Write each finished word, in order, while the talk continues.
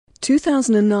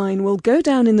2009 will go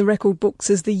down in the record books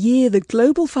as the year the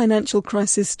global financial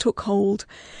crisis took hold.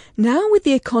 Now, with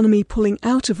the economy pulling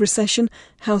out of recession,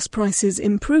 house prices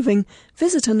improving,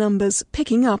 visitor numbers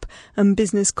picking up and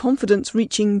business confidence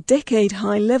reaching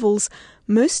decade-high levels,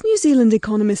 most New Zealand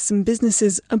economists and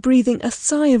businesses are breathing a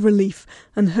sigh of relief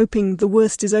and hoping the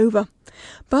worst is over.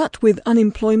 But with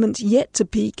unemployment yet to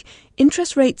peak,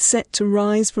 interest rates set to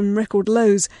rise from record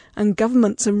lows, and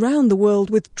governments around the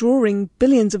world withdrawing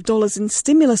billions of dollars in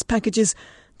stimulus packages,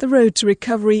 the road to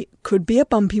recovery could be a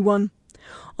bumpy one.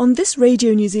 On this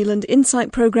Radio New Zealand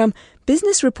Insight programme,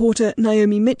 business reporter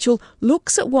Naomi Mitchell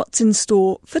looks at what's in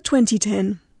store for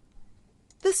 2010.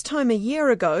 This time a year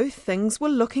ago, things were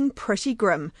looking pretty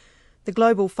grim. The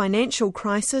global financial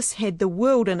crisis had the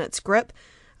world in its grip,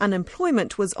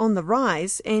 unemployment was on the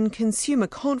rise, and consumer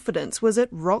confidence was at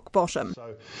rock bottom.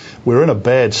 So we're in a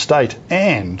bad state,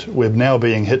 and we're now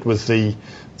being hit with the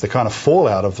kind of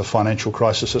fallout of the financial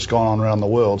crisis that's gone on around the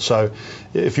world. So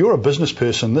if you're a business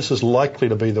person, this is likely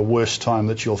to be the worst time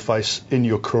that you'll face in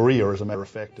your career, as a matter of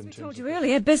fact. As we told you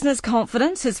earlier, business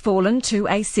confidence has fallen to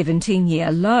a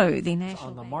 17-year low.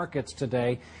 On the markets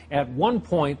today, at one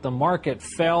point the market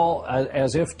fell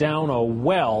as if down a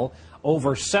well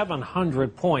over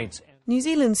 700 points. New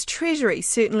Zealand's Treasury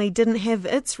certainly didn't have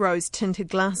its rose-tinted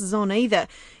glasses on either,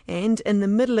 and in the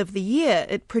middle of the year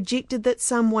it projected that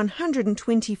some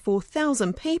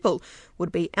 124,000 people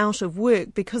would be out of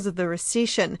work because of the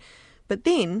recession. But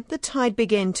then the tide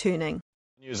began turning.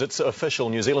 It's official.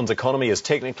 New Zealand's economy is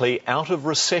technically out of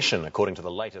recession, according to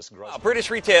the latest growth. British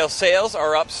retail sales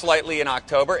are up slightly in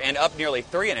October and up nearly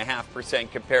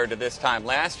 3.5% compared to this time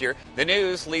last year. The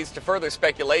news leads to further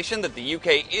speculation that the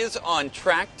UK is on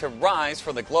track to rise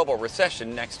from the global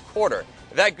recession next quarter.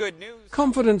 That good news.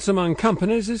 Confidence among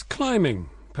companies is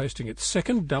climbing, posting its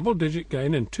second double-digit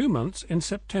gain in 2 months in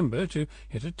September to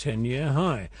hit a 10-year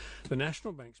high. The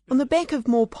National Bank's... On the back of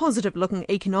more positive-looking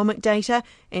economic data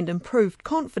and improved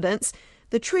confidence,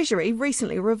 the Treasury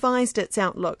recently revised its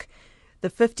outlook. The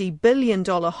 $50 billion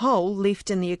hole left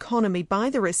in the economy by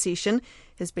the recession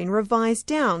has been revised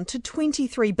down to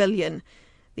 $23 billion.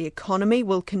 The economy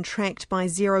will contract by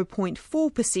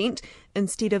 0.4%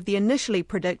 instead of the initially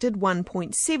predicted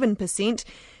 1.7%,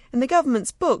 and the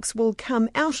government's books will come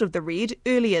out of the red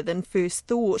earlier than first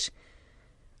thought.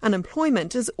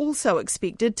 Unemployment is also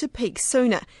expected to peak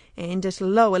sooner and at a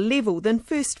lower level than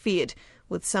first feared,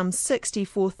 with some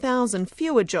 64,000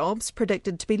 fewer jobs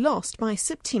predicted to be lost by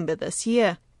September this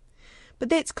year. But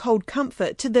that's cold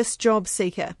comfort to this job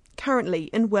seeker, currently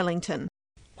in Wellington.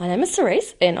 My name is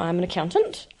Therese and I'm an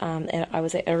accountant. And I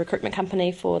was at a recruitment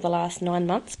company for the last 9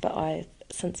 months, but I've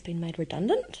since been made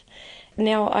redundant.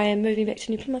 Now I am moving back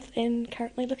to New Plymouth and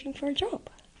currently looking for a job.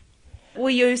 Were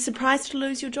you surprised to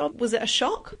lose your job? Was it a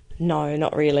shock? No,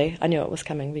 not really. I knew it was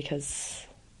coming because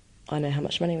I know how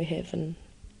much money we have and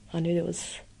I knew there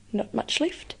was not much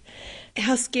left.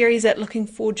 How scary is it looking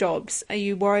for jobs? Are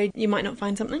you worried you might not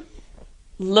find something?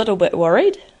 Little bit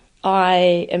worried.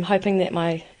 I am hoping that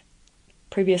my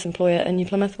previous employer in New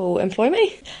Plymouth will employ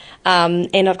me.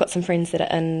 And I've got some friends that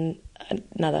are in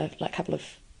another couple of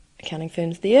accounting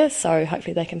firms there, so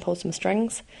hopefully they can pull some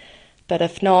strings. But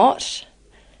if not,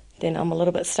 then I'm a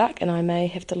little bit stuck and I may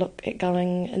have to look at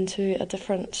going into a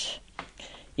different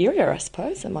area, I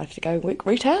suppose. I might have to go work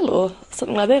retail or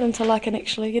something like that until I can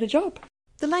actually get a job.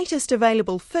 The latest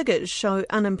available figures show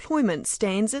unemployment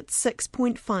stands at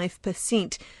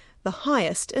 6.5%, the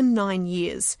highest in 9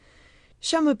 years.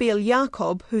 Shamobeel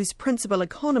Jacob, who's principal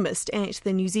economist at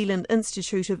the New Zealand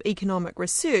Institute of Economic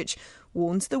Research,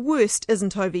 warns the worst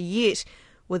isn't over yet,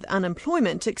 with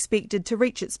unemployment expected to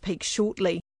reach its peak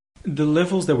shortly. The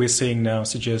levels that we're seeing now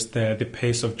suggest that the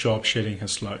pace of job shedding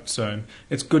has slowed, so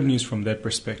it's good news from that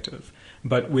perspective.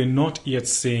 But we're not yet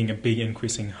seeing a big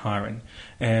increase in hiring,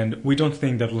 and we don't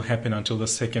think that will happen until the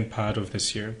second part of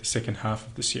this year, the second half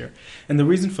of this year. And the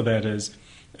reason for that is,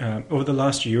 over the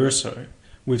last year or so,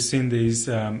 we've seen these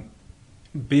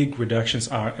big reductions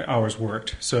hours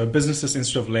worked. So businesses,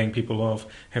 instead of laying people off,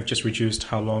 have just reduced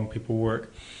how long people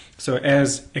work. So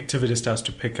as activity starts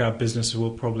to pick up, businesses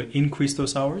will probably increase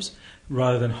those hours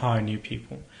rather than hire new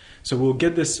people. So we'll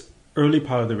get this early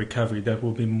part of the recovery that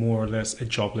will be more or less a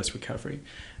jobless recovery.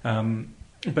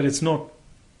 But it's not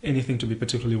anything to be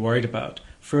particularly worried about.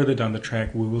 Further down the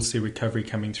track, we will see recovery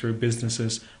coming through.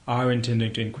 Businesses are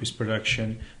intending to increase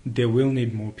production. They will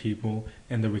need more people,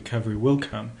 and the recovery will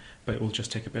come, but it will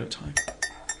just take a bit of time.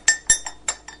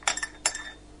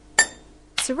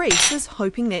 Therese is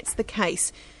hoping that's the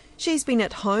case. She's been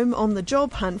at home on the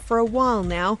job hunt for a while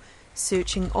now,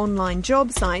 searching online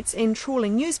job sites and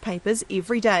trawling newspapers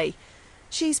every day.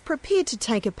 She's prepared to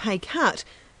take a pay cut,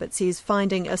 but says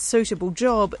finding a suitable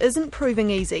job isn't proving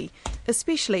easy,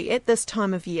 especially at this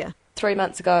time of year. 3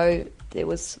 months ago, there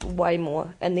was way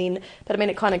more, but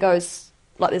it kind of goes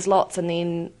like there's lots, and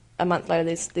then a month later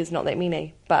there's not that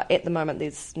many. But at the moment,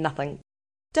 there's nothing.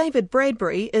 David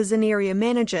Bradbury is an area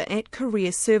manager at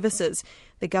Career Services,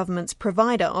 the government's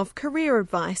provider of career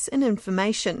advice and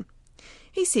information.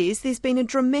 He says there's been a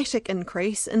dramatic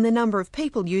increase in the number of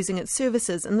people using its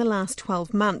services in the last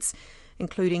 12 months,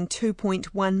 including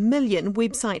 2.1 million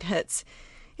website hits.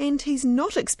 And he's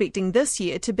not expecting this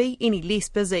year to be any less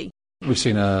busy. We've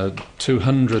seen a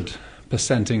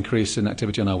 200% increase in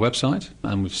activity on our website,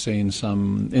 and we've seen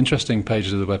some interesting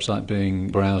pages of the website being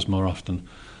browsed more often.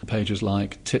 Pages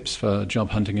like tips for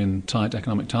job hunting in tight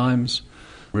economic times,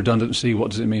 redundancy,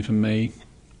 what does it mean for me,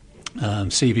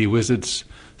 CV wizards,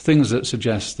 things that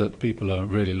suggest that people are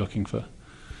really looking for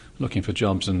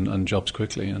jobs and jobs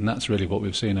quickly, and that's really what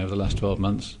we've seen over the last 12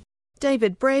 months.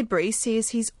 David Bradbury says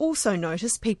he's also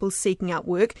noticed people seeking out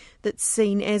work that's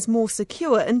seen as more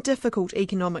secure in difficult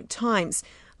economic times,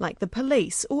 like the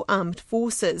police or armed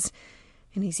forces.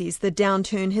 And he says the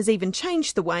downturn has even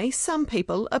changed the way some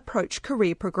people approach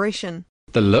career progression.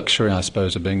 The luxury, I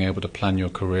suppose, of being able to plan your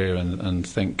career and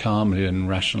think calmly and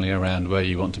rationally around where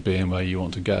you want to be and where you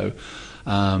want to go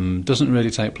doesn't really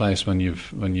take place when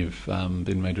you've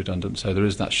been made redundant. So there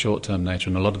is that short-term nature,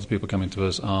 and a lot of the people coming to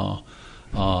us are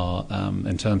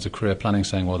in terms of career planning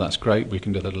saying, well, that's great, we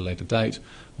can do that at a later date.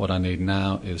 What I need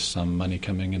now is some money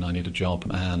coming in, I need a job,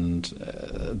 and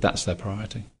that's their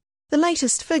priority. The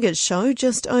latest figures show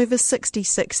just over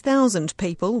 66,000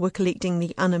 people were collecting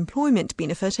the unemployment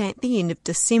benefit at the end of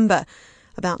December,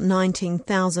 about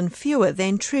 19,000 fewer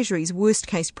than Treasury's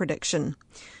worst-case prediction.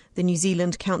 The New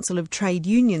Zealand Council of Trade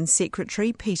Unions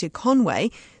Secretary Peter Conway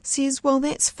says while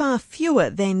that's far fewer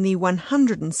than the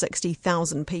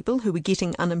 160,000 people who were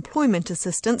getting unemployment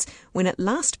assistance when it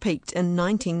last peaked in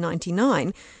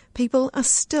 1999, people are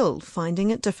still finding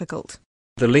it difficult.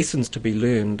 The lessons to be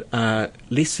learned are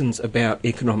lessons about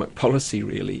economic policy,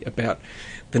 really, about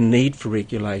the need for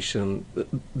regulation,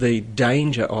 the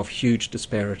danger of huge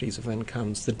disparities of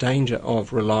incomes, the danger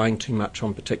of relying too much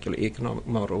on particular economic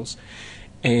models,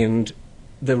 and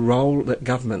the role that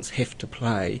governments have to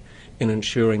play in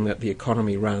ensuring that the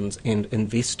economy runs and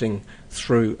investing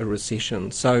through a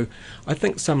recession. So I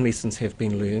think some lessons have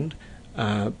been learned,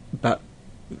 but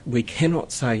we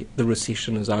cannot say the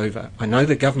recession is over. I know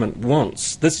the government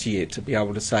wants this year to be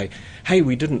able to say, hey,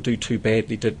 we didn't do too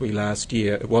badly, did we, last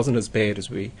year? It wasn't as bad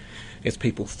as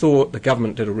people thought. The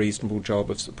government did a reasonable job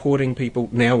of supporting people.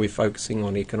 Now we're focusing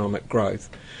on economic growth.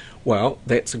 Well,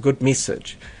 that's a good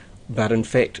message. But in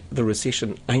fact, the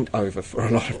recession ain't over for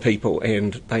a lot of people,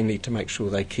 and they need to make sure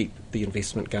they keep the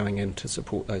investment going in to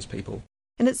support those people.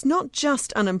 And it's not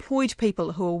just unemployed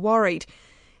people who are worried.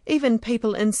 Even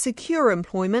people in secure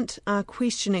employment are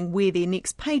questioning where their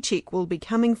next paycheck will be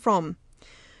coming from.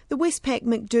 The Westpac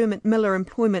McDermott Miller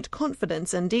Employment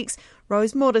Confidence Index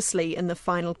rose modestly in the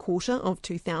final quarter of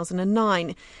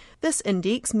 2009. This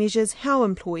index measures how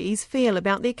employees feel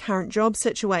about their current job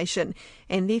situation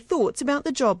and their thoughts about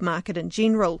the job market in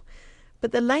general.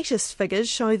 But the latest figures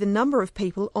show the number of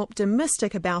people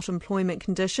optimistic about employment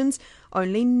conditions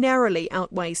only narrowly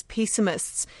outweighs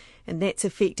pessimists, and that's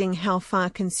affecting how far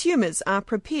consumers are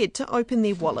prepared to open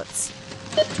their wallets.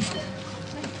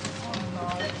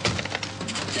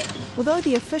 Although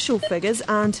the official figures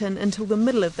aren't in until the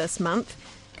middle of this month,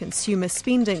 consumer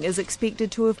spending is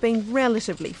expected to have been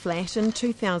relatively flat in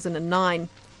 2009.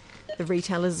 The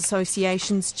Retailers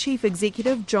Association's Chief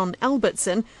Executive, John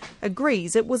Albertson,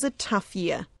 agrees it was a tough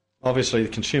year. Obviously, the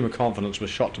consumer confidence was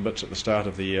shot to bits at the start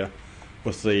of the year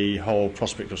with the whole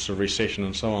prospect of sort of recession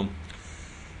and so on.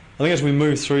 I think as we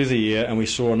moved through the year and we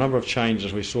saw a number of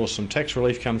changes, we saw some tax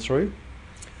relief come through,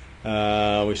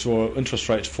 we saw interest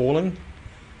rates falling,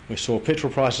 we saw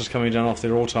petrol prices coming down off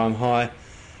their all-time high.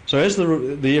 So as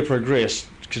the year progressed,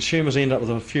 consumers ended up with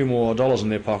a few more dollars in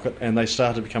their pocket and they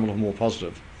started to become a little more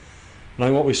positive. And I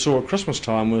think what we saw at Christmas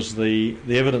time was the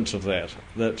evidence of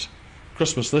that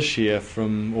Christmas this year,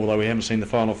 although we haven't seen the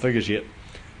final figures yet,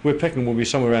 we're picking will be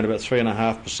somewhere around about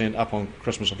 3.5% up on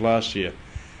Christmas of last year.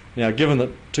 Now, given that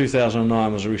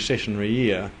 2009 was a recessionary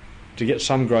year, to get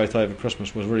some growth over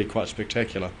Christmas was really quite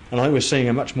spectacular. And I think we're seeing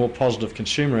a much more positive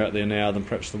consumer out there now than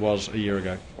perhaps there was a year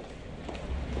ago.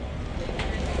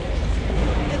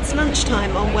 It's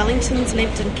lunchtime on Wellington's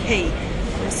Lambton Quay.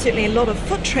 There's certainly a lot of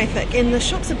foot traffic and the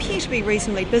shops appear to be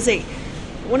reasonably busy.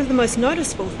 One of the most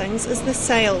noticeable things is the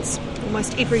sales.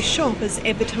 Almost every shop is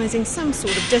advertising some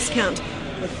sort of discount,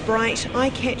 with bright,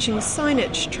 eye-catching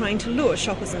signage trying to lure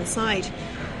shoppers inside.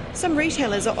 Some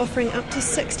retailers are offering up to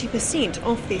 60%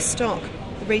 off their stock.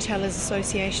 The Retailers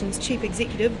Association's Chief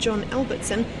Executive, John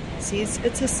Albertson, says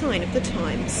it's a sign of the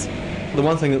times. The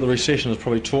one thing that the recession has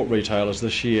probably taught retailers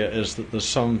this year is that there's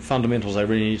some fundamentals they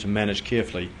really need to manage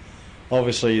carefully.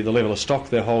 Obviously, the level of stock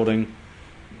they're holding,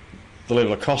 the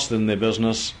level of cost in their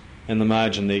business, and the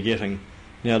margin they're getting.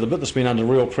 Now, the bit that's been under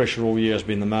real pressure all year has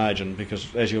been the margin,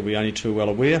 because as you'll be only too well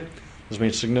aware, there's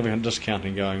been significant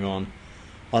discounting going on.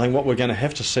 I think what we're going to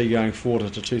have to see going forward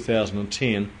into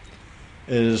 2010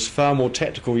 is far more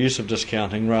tactical use of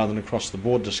discounting rather than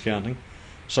across-the-board discounting,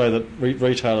 so that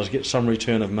retailers get some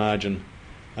return of margin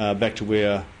back to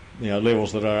where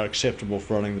levels that are acceptable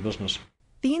for running the business.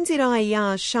 The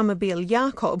NZIER's Shamabeel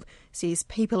Jacob says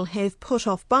people have put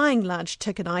off buying large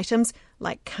ticket items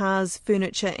like cars,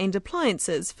 furniture and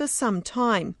appliances for some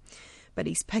time. But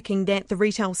he's picking that the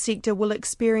retail sector will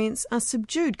experience a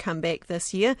subdued comeback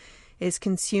this year as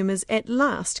consumers at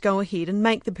last go ahead and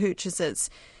make the purchases.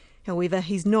 However,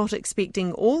 he's not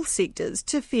expecting all sectors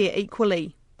to fare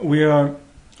equally. We are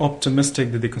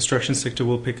optimistic that the construction sector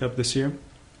will pick up this year.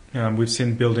 We've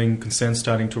seen building consent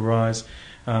starting to rise.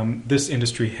 This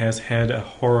industry has had a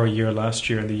horror year last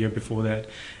year and the year before that,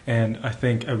 and I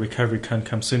think a recovery can't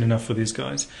come soon enough for these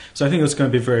guys. So I think it's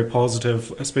going to be very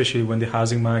positive, especially when the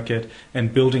housing market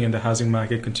and building in the housing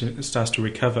market starts to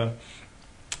recover.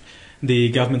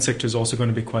 The government sector is also going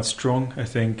to be quite strong. I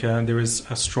think there is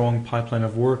a strong pipeline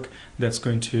of work that's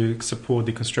going to support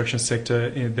the construction sector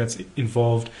that's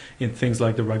involved in things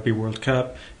like the Rugby World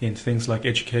Cup, in things like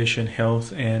education,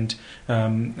 health, and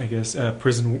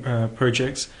prison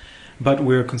projects. But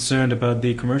we're concerned about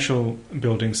the commercial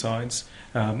building sides.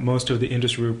 Most of the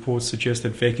industry reports suggest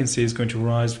that vacancy is going to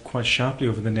rise quite sharply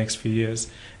over the next few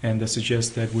years, and that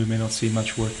suggests that we may not see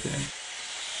much work there.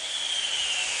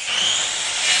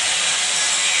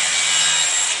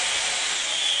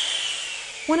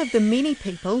 One of the many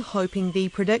people hoping the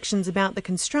predictions about the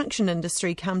construction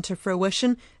industry come to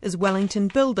fruition is Wellington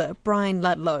builder Brian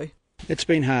Ludlow. It's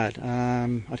been hard,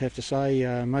 I'd have to say,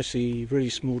 mostly really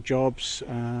small jobs,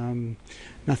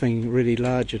 nothing really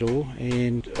large at all,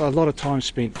 and a lot of time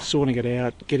spent sorting it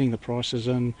out, getting the prices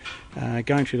in,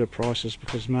 going through the prices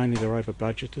because mainly they're over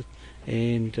budgeted,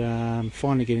 and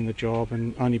finally getting the job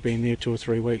and only being there 2 or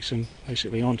 3 weeks and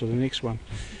basically on to the next one.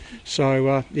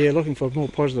 So looking for more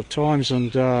positive times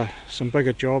and some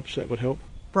bigger jobs, that would help.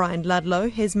 Brian Ludlow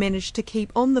has managed to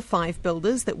keep on the 5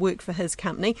 builders that work for his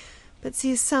company, but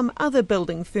says some other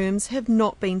building firms have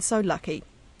not been so lucky.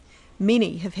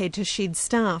 Many have had to shed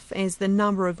staff as the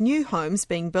number of new homes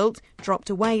being built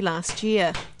dropped away last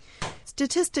year.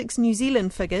 Statistics New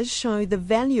Zealand figures show the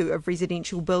value of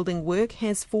residential building work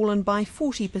has fallen by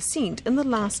 40% in the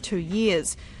last 2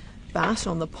 years. But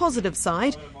on the positive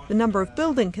side, the number of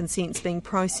building consents being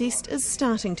processed is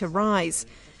starting to rise.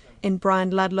 And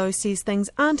Brian Ludlow says things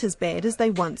aren't as bad as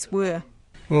they once were.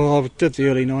 Well, I did the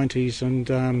early 90s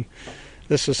and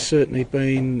this has certainly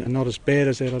been not as bad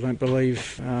as that, I don't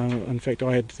believe. In fact,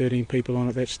 I had 13 people on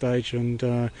at that stage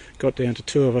and got down to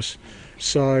 2 of us.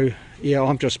 So, yeah,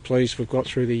 I'm just pleased we've got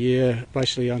through the year,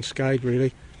 basically unscathed,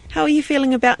 really. How are you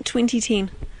feeling about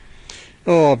 2010?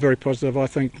 Oh, very positive. I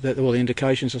think that all the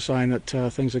indications are saying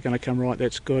that things are going to come right.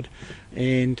 That's good.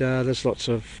 And there's lots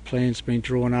of plans being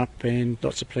drawn up and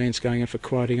lots of plans going in for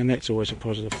quoting, and that's always a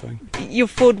positive thing. Your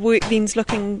forward work then's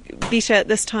looking better at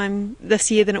this time this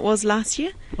year than it was last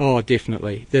year? Oh,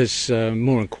 definitely. There's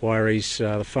more inquiries.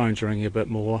 The phone's ringing a bit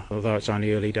more, although it's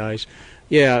only early days.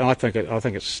 Yeah, I think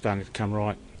it's starting to come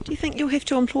right. Do you think you'll have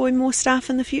to employ more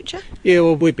staff in the future? Yeah,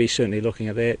 well, we'd be certainly looking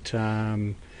at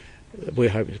that. We're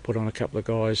hoping to put on a couple of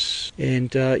guys,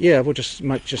 and we'll just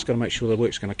got to make sure the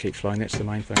work's going to keep flowing. That's the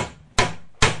main thing.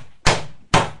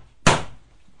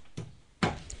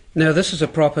 Now, this is a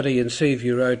property in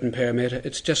Seaview Road in Parramatta.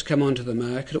 It's just come onto the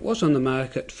market. It was on the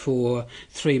market for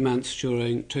 3 months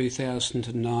during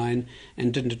 2009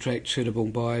 and didn't attract suitable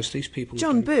buyers. These people.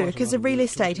 John Burke is a real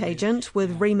estate agent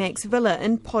with Remax Villa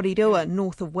in Porirua,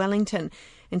 north of Wellington,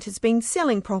 and has been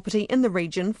selling property in the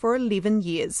region for 11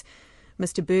 years.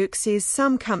 Mr Burke says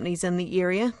some companies in the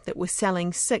area that were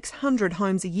selling 600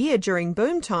 homes a year during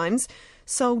boom times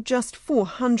sold just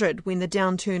 400 when the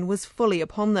downturn was fully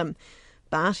upon them.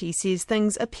 But he says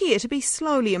things appear to be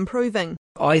slowly improving.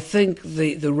 I think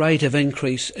the rate of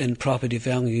increase in property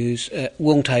values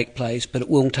will take place, but it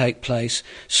will take place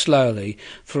slowly.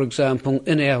 For example,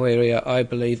 in our area, I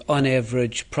believe on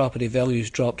average property values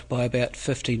dropped by about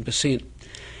 15%.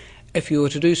 If you were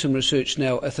to do some research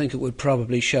now, I think it would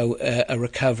probably show a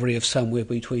recovery of somewhere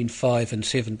between 5 and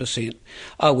 7%.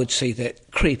 I would see that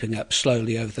creeping up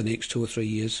slowly over the next 2 or 3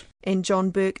 years. And John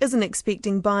Burke isn't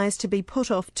expecting buyers to be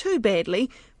put off too badly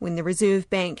when the Reserve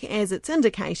Bank, as it's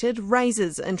indicated,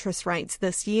 raises interest rates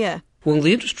this year. Well,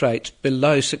 the interest rates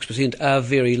below 6% are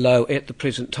very low at the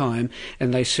present time,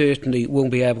 and they certainly will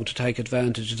be able to take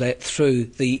advantage of that through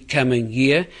the coming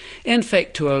year. In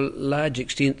fact, to a large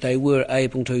extent, they were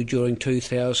able to during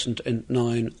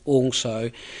 2009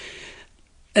 also.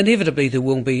 Inevitably, there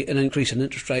will be an increase in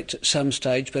interest rates at some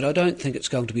stage, but I don't think it's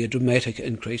going to be a dramatic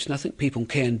increase, and I think people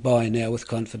can buy now with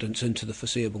confidence into the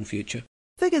foreseeable future.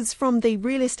 Figures from the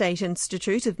Real Estate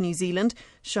Institute of New Zealand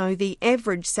show the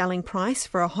average selling price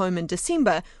for a home in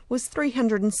December was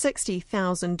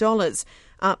 $360,000,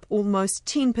 up almost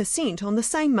 10% on the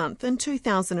same month in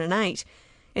 2008.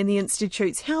 And the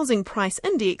Institute's Housing Price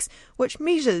Index, which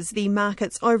measures the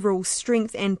market's overall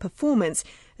strength and performance,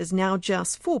 is now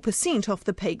just 4% off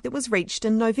the peak that was reached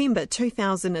in November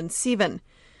 2007.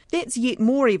 That's yet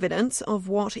more evidence of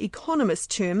what economists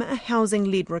term a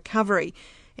housing-led recovery.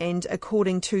 And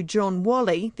according to John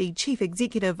Wally, the Chief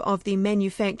Executive of the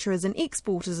Manufacturers and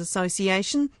Exporters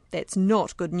Association, that's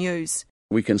not good news.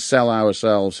 We can sell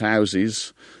ourselves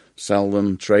houses, sell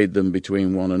them, trade them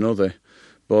between one another,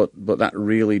 but that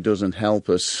really doesn't help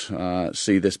us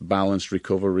see this balanced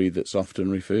recovery that's often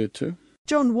referred to.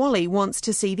 John Wally wants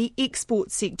to see the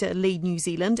export sector lead New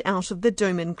Zealand out of the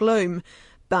doom and gloom.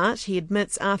 But he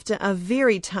admits after a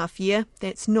very tough year,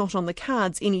 that's not on the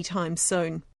cards anytime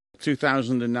soon.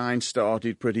 2009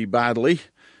 started pretty badly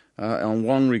on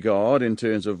one regard in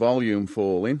terms of volume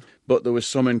falling, but there was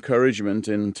some encouragement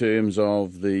in terms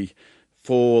of the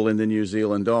fall in the New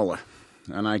Zealand dollar.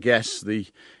 And I guess the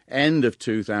end of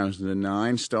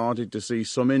 2009 started to see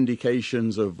some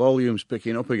indications of volumes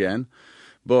picking up again,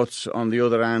 but on the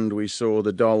other hand we saw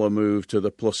the dollar move to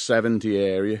the plus 70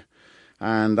 area,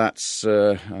 and that's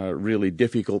a really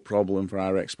difficult problem for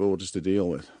our exporters to deal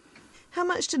with. How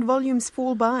much did volumes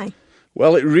fall by?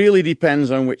 Well, it really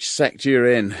depends on which sector you're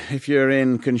in. If you're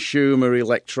in consumer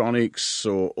electronics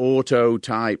or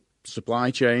auto-type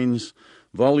supply chains,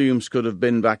 volumes could have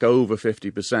been back over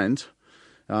 50%.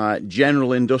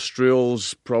 General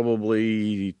industrials,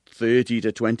 probably 30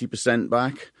 to 20%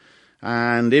 back.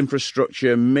 And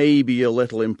infrastructure, maybe a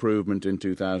little improvement in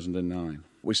 2009.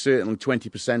 We're certainly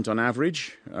 20% on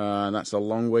average. That's a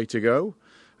long way to go.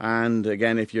 And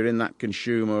again, if you're in that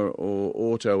consumer or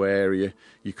auto area,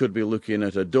 you could be looking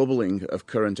at a doubling of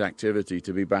current activity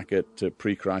to be back at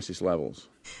pre-crisis levels.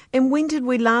 And when did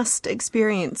we last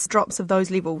experience drops of those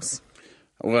levels?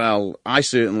 Well, I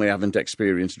certainly haven't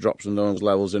experienced drops in those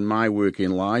levels in my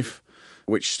working life,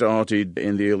 which started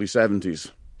in the early 70s.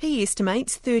 He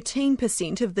estimates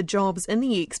 13% of the jobs in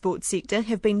the export sector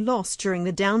have been lost during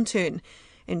the downturn,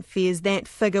 and fears that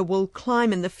figure will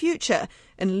climb in the future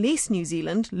unless New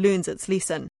Zealand learns its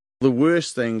lesson. The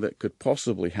worst thing that could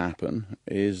possibly happen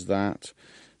is that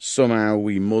somehow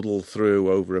we muddle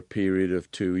through over a period of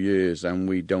 2 years and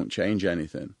we don't change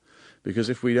anything. Because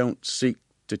if we don't seek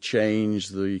to change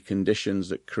the conditions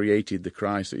that created the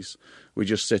crisis, we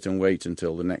just sit and wait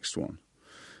until the next one.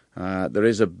 There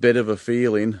is a bit of a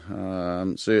feeling,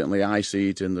 certainly I see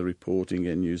it in the reporting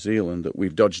in New Zealand, that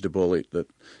we've dodged a bullet, that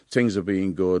things are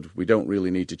being good, we don't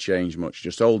really need to change much,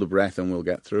 just hold the breath and we'll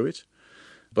get through it.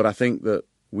 But I think that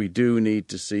we do need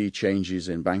to see changes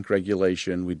in bank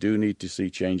regulation, we do need to see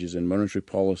changes in monetary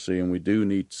policy, and we do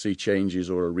need to see changes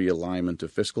or a realignment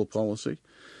of fiscal policy.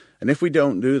 And if we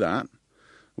don't do that,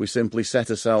 we simply set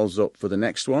ourselves up for the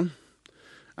next one.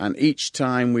 And each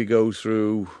time we go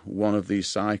through one of these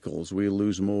cycles, we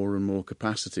lose more and more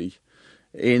capacity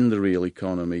in the real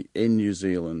economy, in New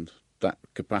Zealand, that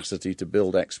capacity to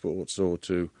build exports or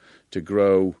to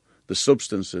grow the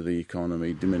substance of the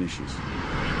economy diminishes.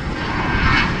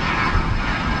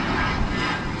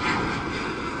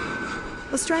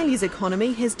 Australia's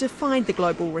economy has defied the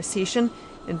global recession,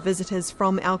 and visitors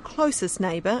from our closest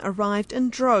neighbour arrived in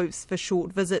droves for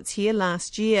short visits here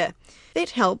last year.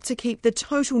 That helped to keep the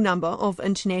total number of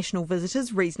international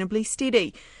visitors reasonably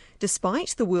steady,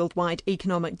 despite the worldwide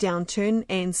economic downturn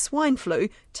and swine flu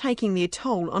taking their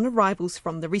toll on arrivals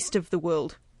from the rest of the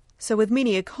world. So with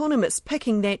many economists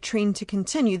picking that trend to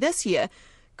continue this year,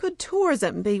 could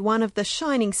tourism be one of the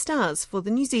shining stars for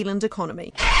the New Zealand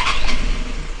economy?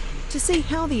 To see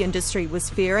how the industry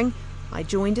was faring, I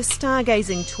joined a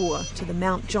stargazing tour to the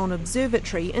Mount John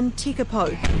Observatory in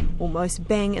Tekapo, almost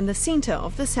bang in the centre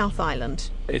of the South Island.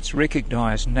 It's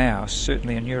recognised now,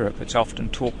 certainly in Europe, it's often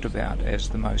talked about as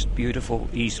the most beautiful,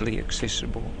 easily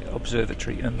accessible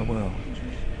observatory in the world.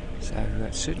 So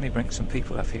it certainly brings some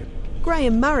people up here.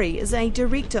 Graham Murray is a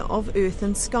director of Earth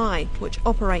and Sky, which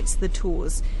operates the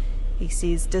tours. He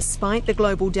says despite the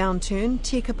global downturn,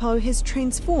 Tekapo has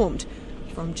transformed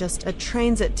from just a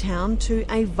transit town to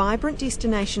a vibrant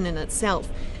destination in itself,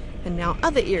 and now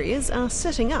other areas are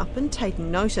sitting up and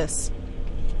taking notice.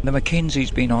 The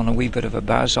Mackenzie's been on a wee bit of a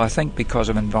buzz, I think, because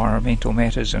of environmental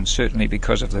matters and certainly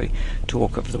because of the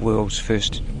talk of the world's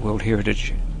first World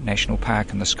Heritage National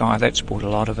Park in the sky. That's brought a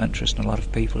lot of interest and a lot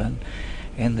of people in.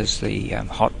 And there's the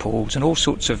hot pools and all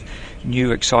sorts of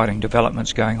new exciting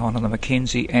developments going on in the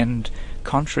Mackenzie, and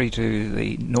contrary to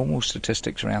the normal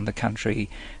statistics around the country,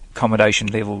 accommodation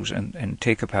levels in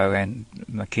Tekapo and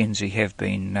Mackenzie have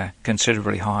been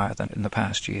considerably higher than in the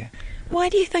past year. Why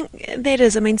do you think that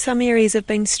is? I mean, some areas have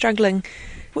been struggling.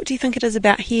 What do you think it is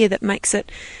about here that makes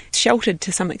it sheltered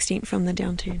to some extent from the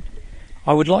downturn?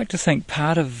 I would like to think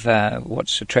part of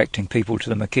what's attracting people to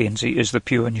the Mackenzie is the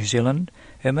pure New Zealand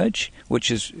image, which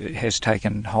has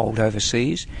taken hold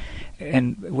overseas.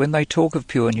 And when they talk of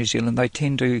pure New Zealand, they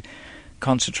tend to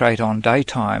concentrate on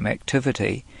daytime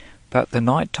activity, but the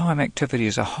nighttime activity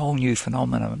is a whole new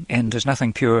phenomenon, and there's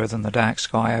nothing purer than the dark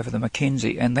sky over the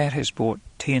Mackenzie, and that has brought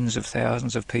tens of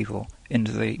thousands of people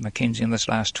into the Mackenzie in this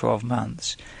last 12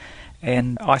 months.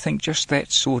 And I think just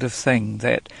that sort of thing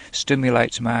that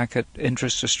stimulates market,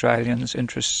 interests Australians,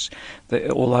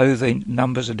 although the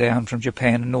numbers are down from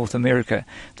Japan and North America,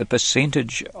 the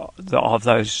percentage of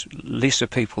those lesser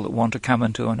people that want to come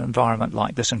into an environment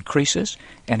like this increases,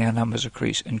 and our numbers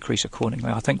increase accordingly.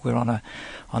 I think we're on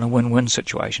a win-win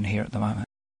situation here at the moment.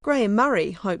 Graham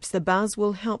Murray hopes the buzz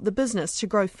will help the business to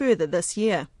grow further this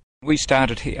year. We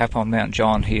started up on Mount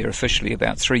John here officially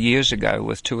about 3 years ago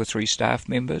with 2 or 3 staff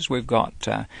members. We've got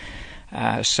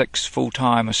 6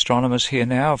 full-time astronomers here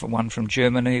now, one from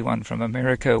Germany, one from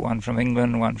America, one from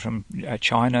England, one from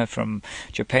China, from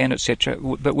Japan, etc.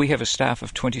 But we have a staff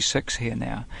of 26 here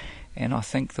now. And I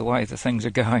think the way the things are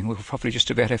going, we'll probably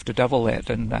just about have to double that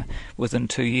within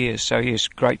 2 years. So yes,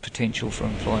 great potential for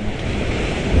employment.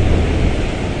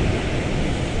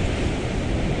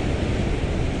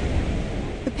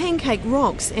 Pancake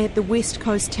rocks at the west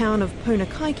coast town of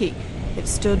Punakaiki have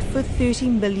stood for 30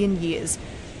 million years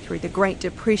through the Great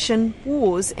Depression,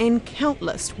 wars and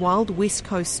countless wild west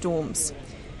coast storms.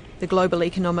 The global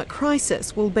economic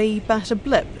crisis will be but a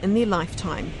blip in their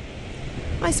lifetime.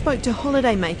 I spoke to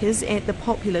holidaymakers at the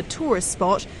popular tourist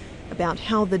spot about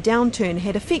how the downturn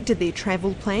had affected their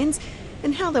travel plans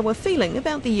and how they were feeling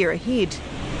about the year ahead.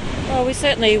 Well, we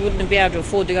certainly wouldn't be able to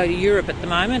afford to go to Europe at the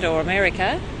moment or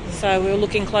America. So we were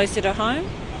looking closer to home.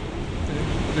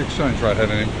 The exchange rate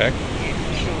had an impact.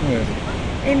 Yeah.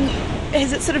 And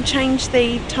has it sort of changed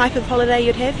the type of holiday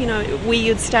you'd have, where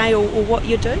you'd stay or what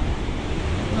you'd do?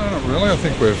 No, not really. I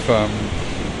think we've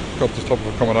got the type of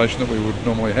accommodation that we would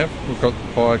normally have. We've got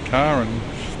hired car and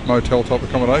motel type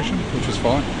accommodation, which is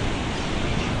fine.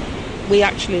 We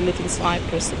actually live in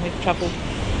Cyprus and we've travelled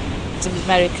to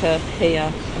America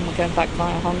here and we're going back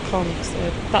via Hong Kong.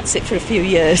 So that's it for a few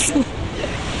years.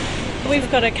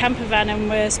 We've got a camper van and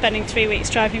we're spending 3 weeks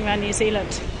driving around New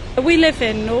Zealand. We live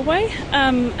in Norway,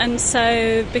 and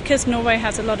so because Norway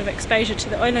has a lot of exposure to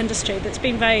the oil industry, there's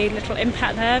been very little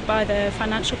impact there by the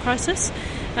financial crisis.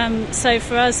 So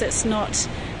for us it's not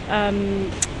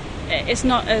as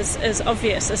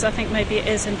obvious as I think maybe it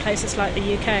is in places like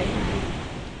the UK.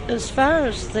 As far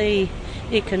as the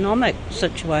economic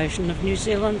situation of New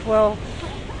Zealand, well,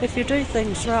 if you do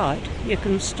things right, you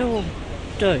can still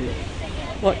do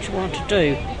what you want to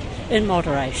do in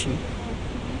moderation.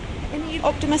 And are you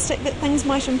optimistic that things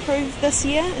might improve this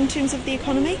year in terms of the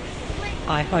economy?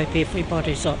 I hope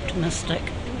everybody's optimistic.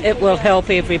 It will help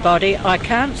everybody. I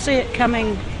can't see it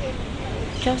coming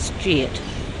just yet,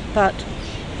 but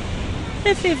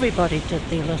if everybody did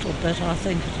their little bit, I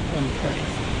think it'll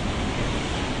improve.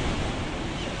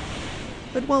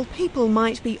 But while people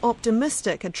might be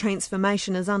optimistic a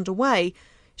transformation is underway,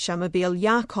 Shamabeel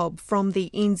Jacob from the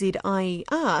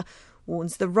NZIER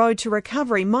warns the road to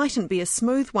recovery mightn't be a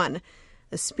smooth one,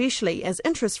 especially as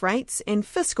interest rates and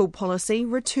fiscal policy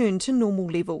return to normal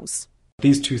levels.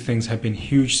 These two things have been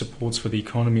huge supports for the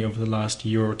economy over the last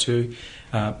year or two,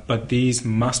 but these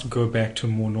must go back to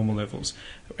more normal levels.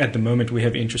 At the moment, we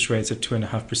have interest rates at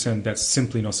 2.5%. That's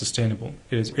simply not sustainable.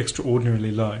 It is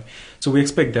extraordinarily low. So we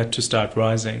expect that to start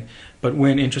rising. But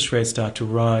when interest rates start to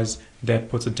rise, that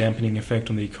puts a dampening effect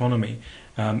on the economy.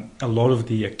 A lot of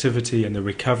the activity and the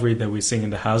recovery that we're seeing in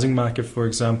the housing market, for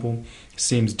example,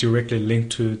 seems directly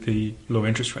linked to the low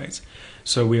interest rates.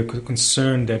 So we are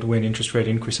concerned that when interest rate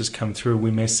increases come through,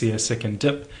 we may see a second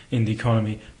dip in the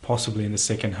economy, possibly in the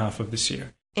second half of this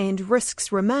year. And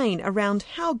risks remain around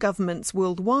how governments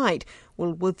worldwide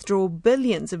will withdraw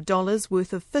billions of dollars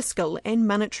worth of fiscal and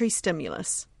monetary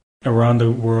stimulus. Around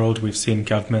the world, we've seen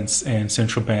governments and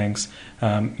central banks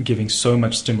giving so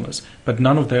much stimulus, but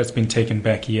none of that's been taken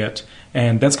back yet.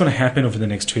 And that's going to happen over the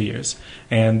next 2 years.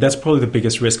 And that's probably the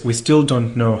biggest risk. We still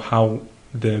don't know how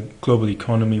the global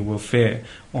economy will fare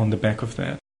on the back of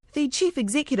that. The chief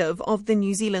executive of the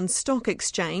New Zealand Stock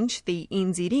Exchange, the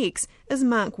NZX, is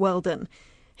Mark Weldon.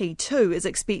 He too is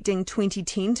expecting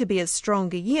 2010 to be a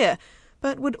stronger year,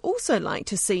 but would also like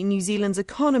to see New Zealand's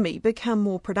economy become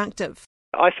more productive.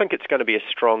 I think it's going to be a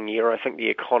strong year. I think the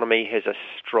economy has a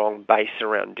strong base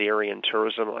around dairy and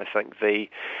tourism. I think the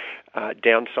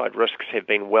downside risks have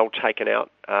been well taken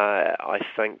out. I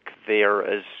think there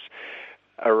is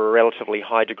a relatively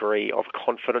high degree of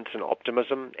confidence and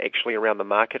optimism actually around the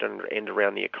market and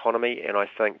around the economy, and I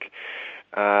think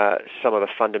some of the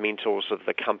fundamentals of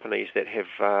the companies that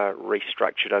have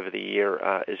restructured over the year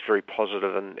is very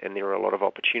positive, and there are a lot of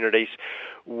opportunities.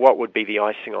 What would be the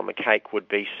icing on the cake would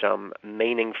be some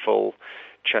meaningful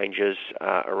changes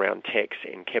around tax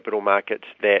and capital markets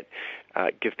that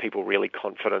give people really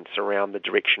confidence around the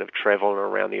direction of travel and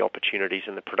around the opportunities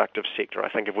in the productive sector. I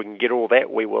think if we can get all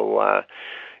that, we will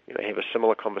have a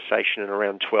similar conversation in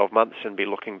around 12 months and be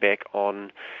looking back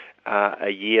on a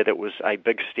year that was a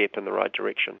big step in the right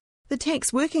direction. The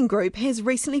Tax Working Group has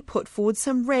recently put forward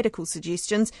some radical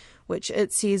suggestions which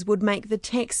it says would make the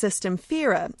tax system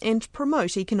fairer and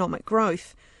promote economic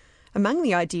growth. Among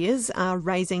the ideas are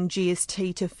raising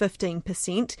GST to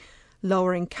 15%,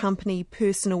 lowering company,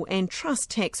 personal and trust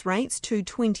tax rates to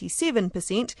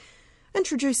 27%,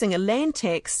 introducing a land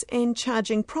tax and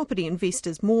charging property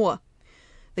investors more.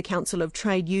 The Council of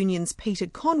Trade Unions' Peter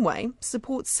Conway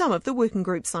supports some of the working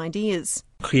group's ideas.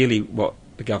 Clearly what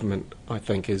the government, I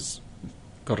think, has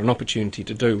got an opportunity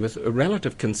to do with a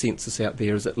relative consensus out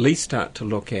there is at least start to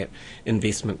look at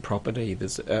investment property.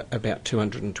 There's about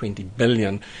 $220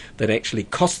 billion that actually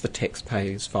cost the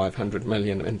taxpayers $500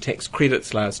 million in tax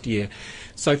credits last year.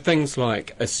 So things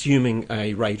like assuming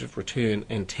a rate of return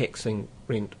and taxing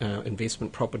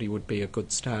investment property would be a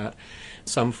good start.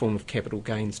 Some form of capital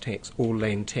gains tax or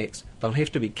land tax. They'll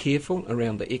have to be careful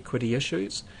around the equity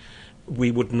issues.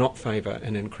 We would not favour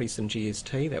an increase in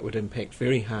GST. That would impact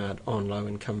very hard on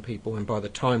low-income people, and by the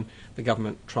time the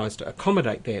government tries to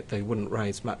accommodate that, they wouldn't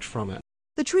raise much from it.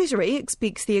 The Treasury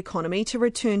expects the economy to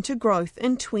return to growth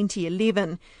in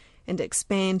 2011 and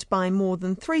expand by more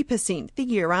than 3% the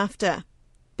year after.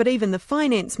 But even the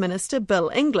Finance Minister, Bill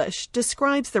English,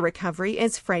 describes the recovery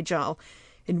as fragile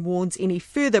and warns any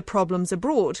further problems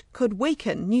abroad could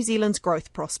weaken New Zealand's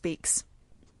growth prospects.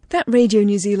 That Radio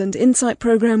New Zealand Insight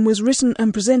programme was written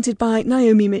and presented by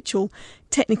Naomi Mitchell.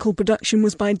 Technical production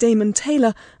was by Damon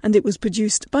Taylor and it was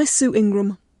produced by Sue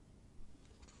Ingram.